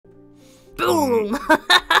Boom!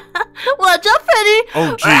 Watch out, Freddy!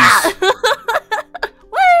 Oh, jeez.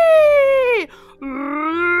 Whee!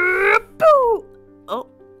 Boo! Oh.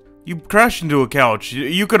 You crashed into a couch.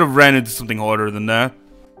 You could have ran into something harder than that.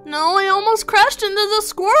 No, I almost crashed into the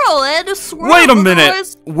squirrel. I had to swirl. Wait a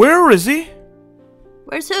minute! Where is he?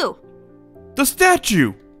 Where's who? The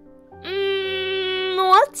statue!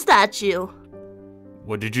 What statue?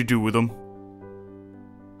 What did you do with him?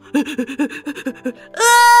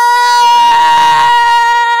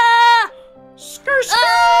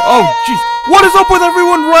 Oh, jeez. What is up with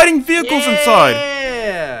everyone riding vehicles inside?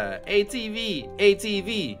 Yeah! ATV,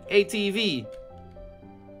 ATV, ATV.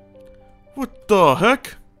 What the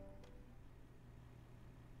heck?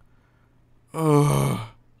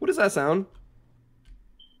 What does that sound?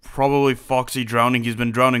 Probably Foxy drowning. He's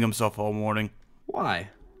been drowning himself all morning. Why?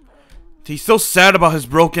 He's so sad about his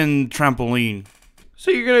broken trampoline.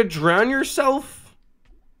 So you're gonna drown yourself?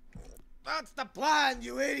 That's the plan,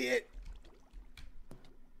 you idiot!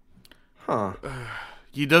 Huh.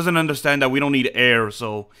 He doesn't understand that we don't need air,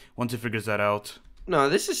 so once he figures that out. No,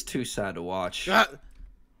 this is too sad to watch.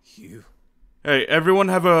 You. Hey, everyone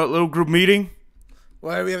have a little group meeting?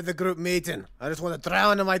 Why are we having the group meeting? I just want to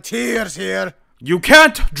drown in my tears here. You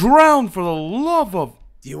can't drown for the love of...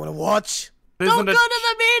 Do you want to watch? Don't go to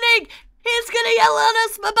the meeting! He's gonna yell at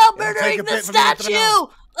us about murdering the statue!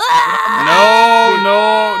 Ah!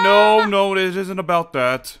 No, it isn't about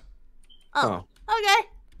that. Oh, okay.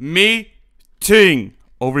 Meeting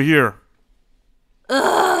over here.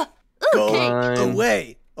 Go Okay.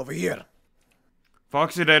 away over here.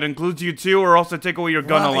 Foxy, that includes you too, or else I take away your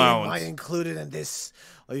gun Why allowance. am I included in this?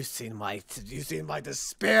 Oh, you've seen my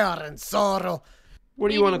despair and sorrow. What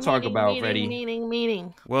do you want to talk about, Freddy?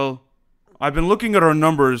 Meeting. Well, I've been looking at our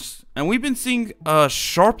numbers, and we've been seeing a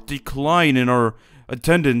sharp decline in our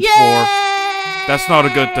attendance That's not a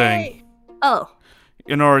good thing. Oh.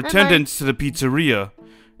 In our attendance to the pizzeria.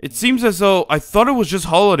 It seems as though, I thought it was just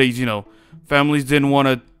holidays, you know. Families didn't want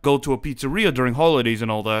to go to a pizzeria during holidays and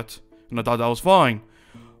all that. And I thought that was fine.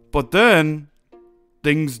 But then,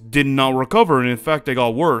 things did not recover, and in fact, they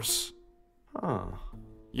got worse. Huh.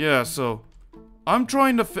 Yeah, so I've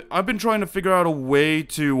been trying to figure out a way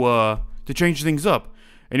to change things up.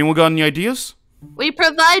 Anyone got any ideas? We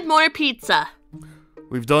provide more pizza.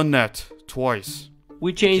 We've done that twice.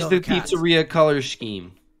 We changed the pizzeria color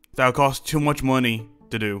scheme. That cost too much money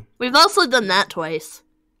to do. We've also done that twice.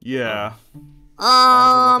 Yeah.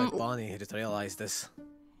 Like Bonnie, I just realized this.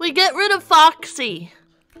 We get rid of Foxy.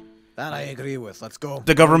 That I agree with. Let's go.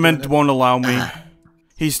 The government won't allow me.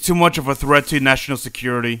 He's too much of a threat to national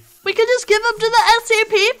security. We could just give him to the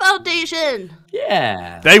SCP Foundation.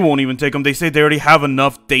 Yeah. They won't even take him. They say they already have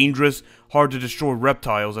enough dangerous, hard-to-destroy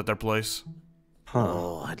reptiles at their place. Huh.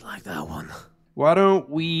 Oh, I'd like that one. Why don't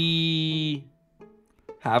we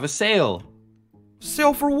have a sale?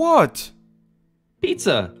 Sale for what?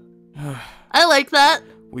 Pizza. I like that.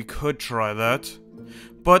 We could try that.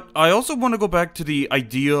 But I also want to go back to the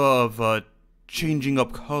idea of changing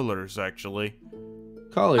up colors, actually.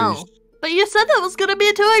 Colors? Oh, but you said that was gonna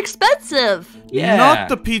be too expensive. Yeah. Not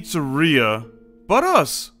the pizzeria, but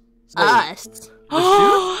us. Us.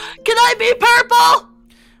 Can I be purple?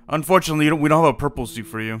 Unfortunately, we don't have a purple suit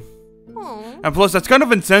for you. Oh. And plus, that's kind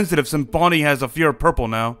of insensitive since Bonnie has a fear of purple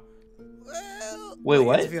now. Wait,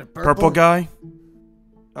 what? If you're Purple guy?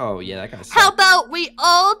 Oh, yeah, that kind of How about we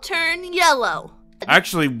all turn yellow?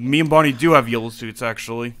 Actually, me and Bonnie do have yellow suits,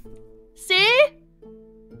 actually. See?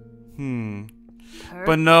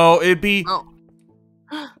 But no, it'd be... Oh.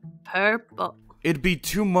 Purple. It'd be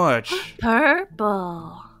too much.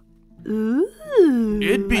 Purple. Ooh.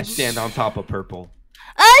 It'd be... I stand on top of purple.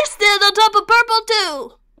 I stand on top of purple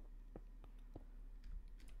too.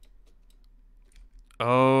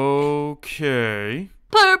 Okay.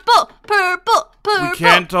 Purple. We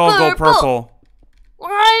can't all go purple.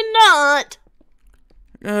 Why not?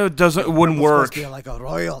 It wouldn't work. Supposed to be like a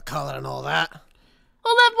royal color and all that.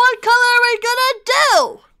 Well, then what color are we gonna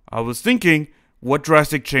do? I was thinking, what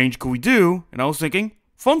drastic change could we do? And I was thinking,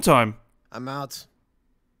 Funtime. I'm out.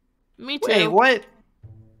 Me too. Wait, what?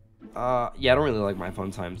 Yeah, I don't really like my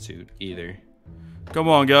Funtime suit either. Come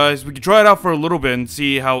on, guys. We can try it out for a little bit and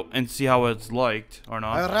see how it's liked or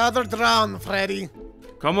not. I'd rather drown, Freddy.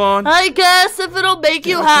 Come on. I guess if it'll make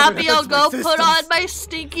you Yeah, happy, I'll my go put systems. on my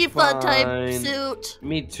stinky Funtime Fine. suit.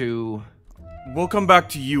 Me too. We'll come back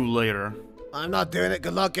to you later. I'm not doing it.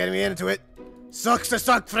 Good luck getting me into it. Sucks to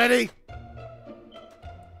suck, Freddy.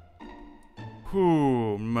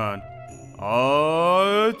 Whew, man.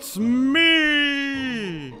 It's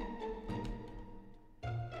me!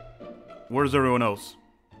 Where's everyone else?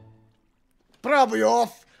 Probably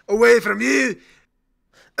off. away from you.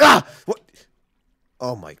 Ah! What?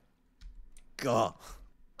 Oh my god.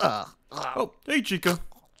 Oh, hey, Chica.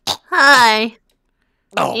 Hi.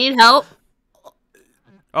 Oh. Need help?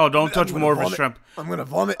 Oh, don't touch I'm gonna more of his vomit. shrimp. I'm gonna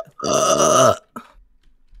vomit.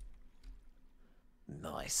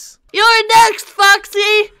 Nice. You're next,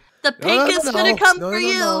 Foxy. The pink is No, gonna come no, for no,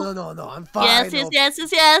 you. No, I'm fine. Yes, yes, yes,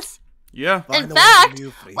 yes, yes. Yeah. Fine In away from fact,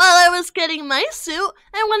 you, Free. while I was getting my suit,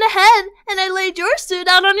 I went ahead and I laid your suit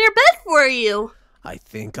out on your bed for you. I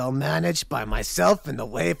think I'll manage by myself and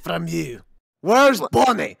away from you. Where's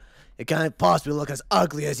Bonnie? It can't possibly look as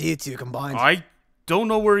ugly as you two combined. I don't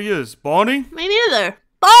know where he is. Bonnie? Me neither.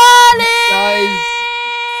 Bonnie! Guys,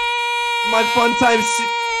 my Funtime suit.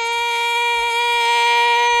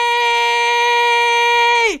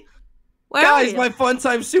 Where are Guys, you? my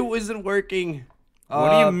Funtime suit isn't working.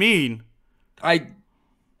 What do you mean? I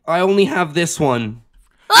only have this one.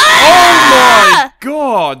 Ah!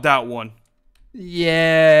 God, that one. Yeah.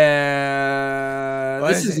 What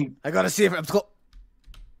This is it? isn't. I gotta see if I'm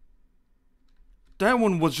That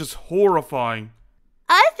one was just horrifying.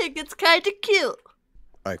 I think it's kind of cute.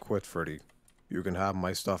 I quit, Freddy. You can have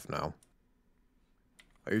my stuff now.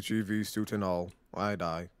 HEV suit and all. I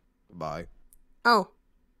die. Bye. Oh,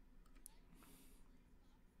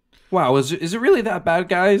 Wow, is it really that bad,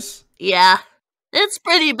 guys? yeah. It's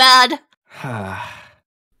pretty bad.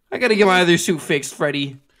 I gotta get my other suit fixed,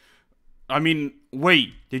 Freddy. I mean,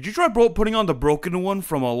 wait. Did you try putting on the broken one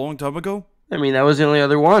from a long time ago? I mean, that was the only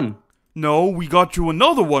other one. No, we got you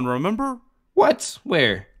another one, remember? What?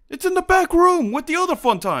 Where? It's in the back room with the other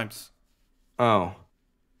Funtimes. Oh.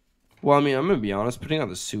 Well, I mean, I'm gonna be honest. Putting on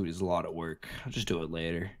the suit is a lot of work. I'll just do it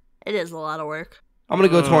later. It is a lot of work. I'm gonna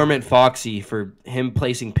go torment Foxy for him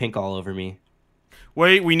placing pink all over me.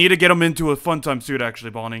 Wait, we need to get him into a Funtime suit,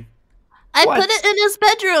 actually, Bonnie. I What? put it in his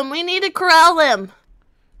bedroom. We need to corral him.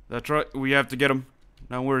 That's right. We have to get him.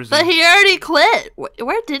 Now, where is But he? he already quit.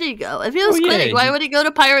 Where did he go? If he was Oh, yeah, quitting, why he- would he go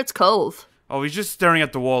to Pirate's Cove? Oh, he's just staring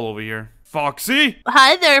at the wall over here. Foxy?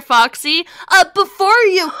 Hi there, Foxy. Before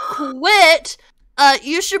you quit,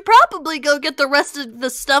 you should probably go get the rest of the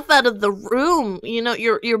stuff out of the room. You know,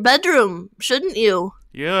 your bedroom, shouldn't you?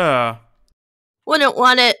 Yeah. Wouldn't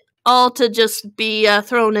want it all to just be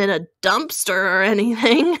thrown in a dumpster or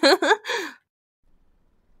anything.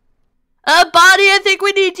 Bonnie, I think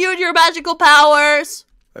we need you and your magical powers.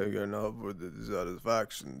 I cannot put the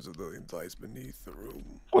satisfactions of the entice beneath the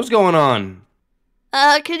room. What's going on?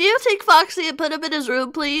 Can you take Foxy and put him in his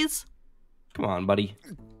room, please? Come on, buddy.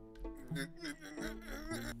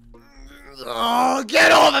 Oh,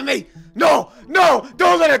 get off of me! No!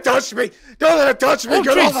 Don't let it touch me! Don't let it touch me! Oh,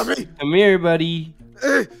 Get jeez. off of me! Come here, buddy.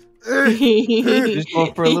 Just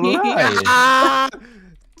go for a little ride. Ah!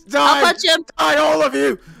 Die! I'll punch him. Die, all of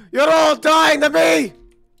you! You're all dying to me!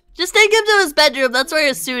 Just take him to his bedroom. That's where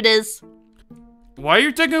his suit is. Why are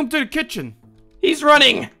you taking him to the kitchen? He's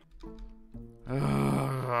running.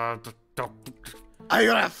 I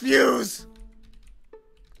refuse!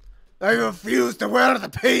 I refuse to wear the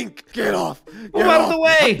pink! Get off! Get Move out of off. the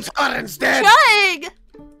way! I'm instead! Trying.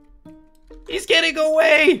 He's getting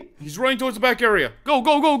away. He's running towards the back area. Go,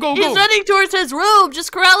 go, go, go, He's go! running towards his room.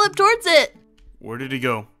 Just corral him towards it. Where did he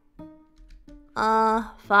go?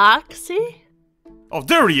 Foxy? Oh,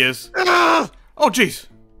 there he is! Ah! Oh, jeez!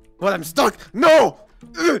 Well, I'm stuck! No!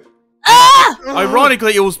 Ah!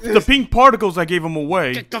 Ironically, it was the pink particles that gave him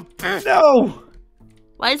away. Get the No.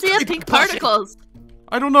 Why does he have Keep pink pushing. particles?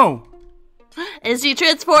 I don't know. Is he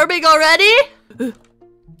transforming already?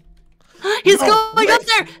 He's No, going up wait.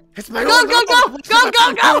 there. It's my Go, own go, go, room. go,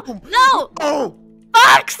 go, go. No, Oh!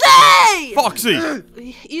 Foxy! Foxy!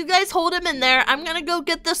 You guys hold him in there. I'm gonna go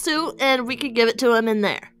get the suit and we can give it to him in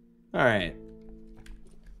there. All right.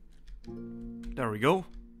 There we go.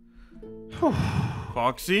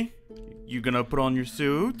 Foxy, you gonna put on your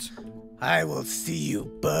suit? I will see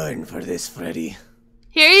you burn for this, Freddy.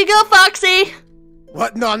 Here you go, Foxy.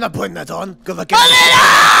 What? No, I'm not putting that on. Good luck. Put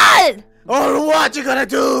it on! Or what you gonna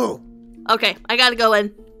do? Okay, I gotta go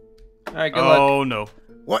in. All right. Good luck. Oh, no.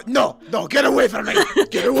 What? No, get away from me.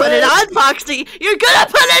 Get away. Put it on, Foxy. You're gonna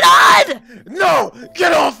put it on! No,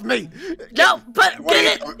 get off me. No, get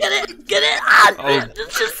it on! Oh.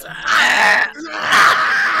 It's just...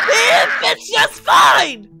 It's just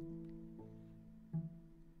fine!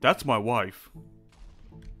 That's my wife.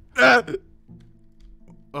 Uh,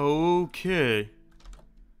 Okay.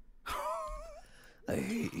 I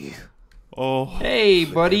hate you. Oh. Hey,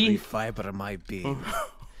 Every buddy. fiber of my being.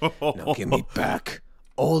 Now give me back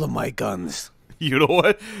all of my guns. You know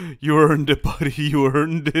what? You earned it, buddy. You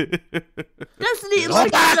earned it. Doesn't he Go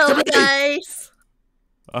look back so to me! nice?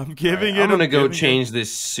 I'm giving I'm gonna go giving change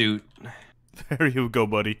this suit. There you go,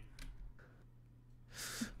 buddy.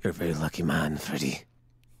 You're a very lucky man, Freddy.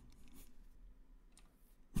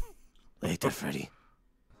 Later, Freddy.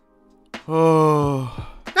 Oh,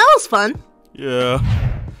 That was fun. yeah.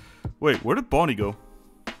 Wait, where did Bonnie go?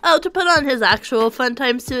 Oh, to put on his actual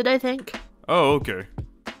Funtime suit, I think. Oh, okay.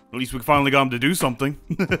 At least we finally got him to do something.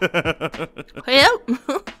 Yep.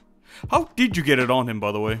 How did you get it on him,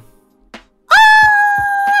 by the way?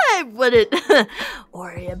 I wouldn't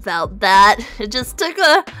worry about that. It just took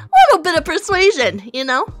a little bit of persuasion, you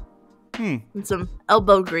know? And some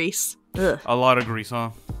elbow grease. Ugh. A lot of grease,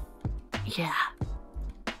 huh? Yeah.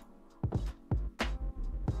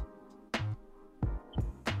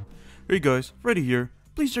 Hey guys, Freddy here.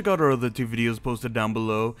 Please check out our other 2 videos posted down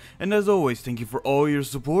below. And as always, thank you for all your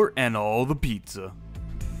support and all the pizza.